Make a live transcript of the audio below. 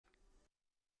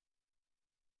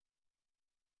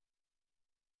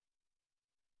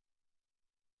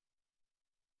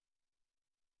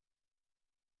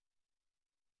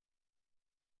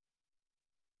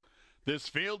This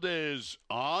field is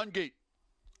on gate.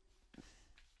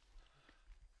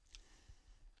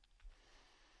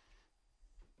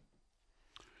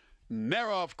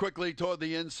 Neroff quickly toward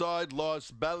the inside.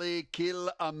 Los Belly Kill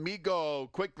Amigo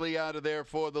quickly out of there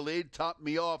for the lead. Top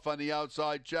Me Off on the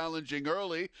outside, challenging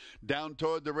early. Down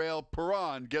toward the rail.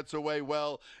 Perron gets away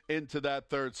well into that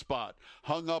third spot.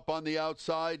 Hung up on the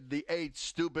outside, the 8,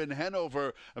 Steuben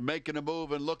Hanover, making a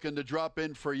move and looking to drop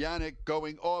in for Yannick.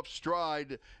 Going off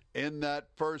stride in that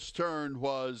first turn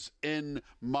was In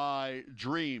My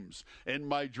Dreams. In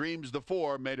My Dreams, the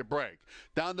 4 made a break.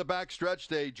 Down the back stretch,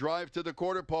 they drive to the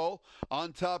quarter pole.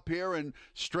 On top here and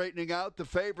straightening out the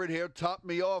favorite here, Top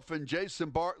Me Off, and Jason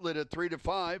Bartlett at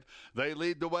 3-5. They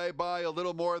lead the way by a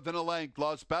little more than a length.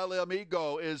 Los Belly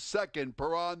Amigo is second,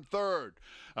 Perron third.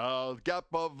 Gap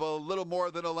of a little more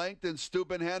than a length, and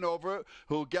Steuben Hanover,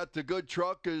 who got the good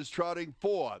truck, is trotting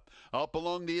fourth. Up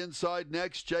along the inside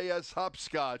next, J.S.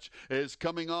 Hopscotch is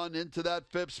coming on into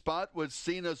that fifth spot with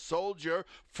Cena Soldier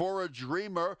for a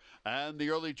Dreamer, and the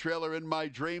early trailer In My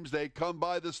Dreams. They come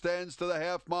by the stands to the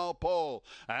half-mile pole,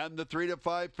 and the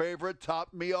 3-5 favorite,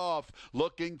 Top Me Off,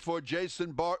 looking for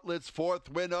Jason Bartlett's fourth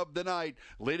win of the night,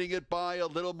 leading it by a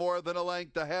little more than a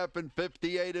length, a half and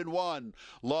 58-1.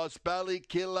 Los Belly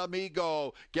Kill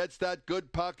Amigo gets that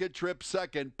good pocket trip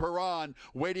second. Perron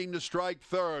waiting to strike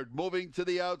third. Moving to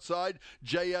the outside,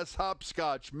 J.S.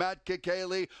 Hopscotch. Matt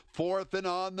Kikali fourth and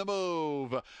on the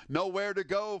move. Nowhere to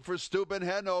go for Steuben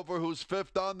Hanover, who's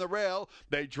fifth on the rail.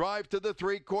 They drive to the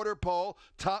three-quarter pole.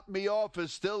 Top Me Off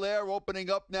is still there, opening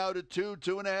up now to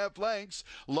 2.5 lengths.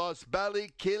 Los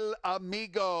Belly Kill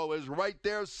Amigo is right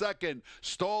there second.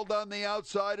 Stalled on the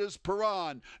outside is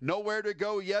Perron. Nowhere to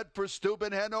go yet for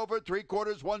Steuben Hanover.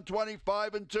 3/4,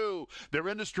 125-2. They're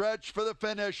in the stretch for the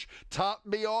finish. Top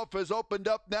Me Off has opened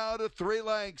up now to 3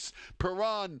 lengths.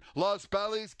 Perron, Los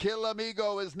Bellies Kill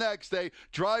Amigo is next. They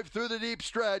drive through the deep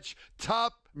stretch.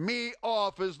 Top Me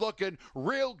Off is looking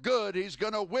real good. He's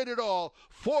going to win it all.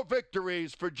 4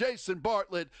 victories for Jason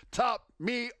Bartlett. Top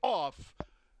Me Off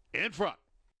in front.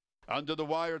 Under the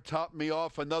wire, Top Me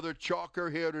Off, another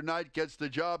chalker here tonight, gets the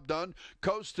job done.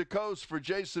 Coast to coast for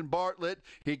Jason Bartlett.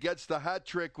 He gets the hat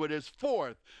trick with his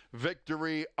 4th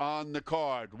victory on the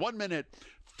card. 1 minute,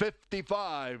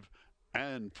 55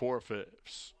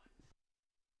 4/5.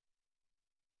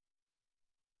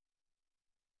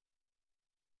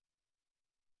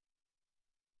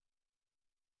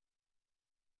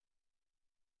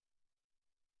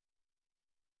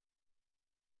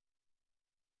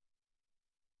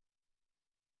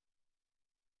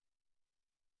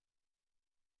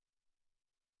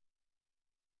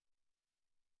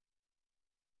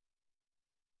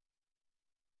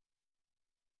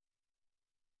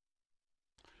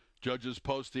 Judges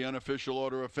post the unofficial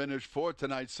order of finish for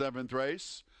tonight's 7th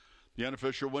race. The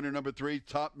unofficial winner, number 3,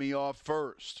 Top Me Off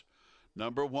first.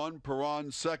 Number 1,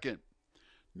 Perron second.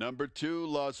 Number 2,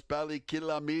 Los Belly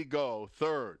Kill Amigo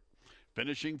third.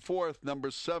 Finishing 4th, number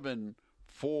 7,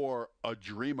 For a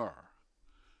Dreamer.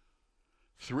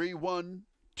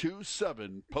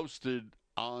 3127 posted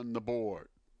on the board.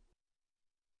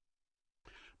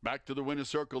 Back to the winner's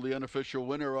circle, the unofficial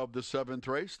winner of the 7th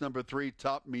race, number 3,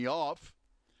 Top Me Off.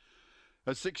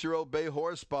 A 6-year-old bay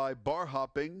horse by Bar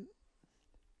Hopping.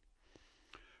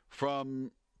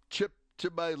 From Chip to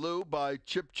Bailu by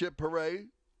Chip Chip Hooray,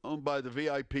 owned by the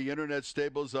VIP Internet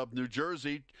Stables of New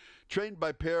Jersey, trained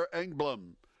by Per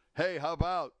Engblom. Hey, how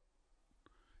about?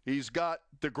 He's got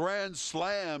the Grand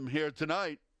Slam here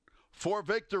tonight. 4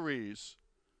 victories.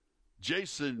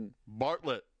 Jason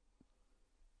Bartlett.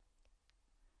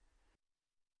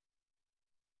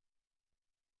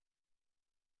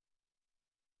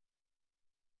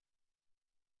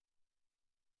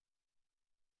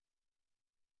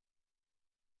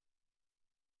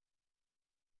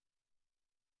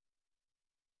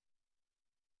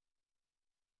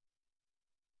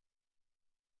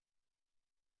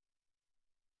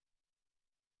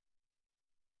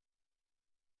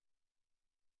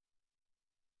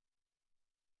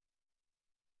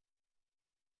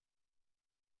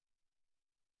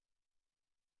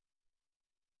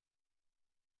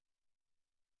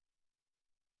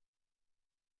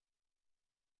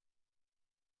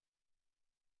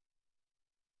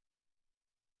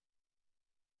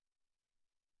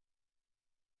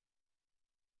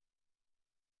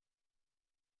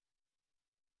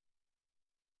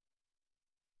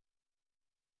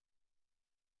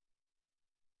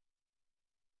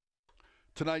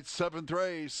 Tonight's 7th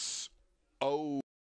race. Oh.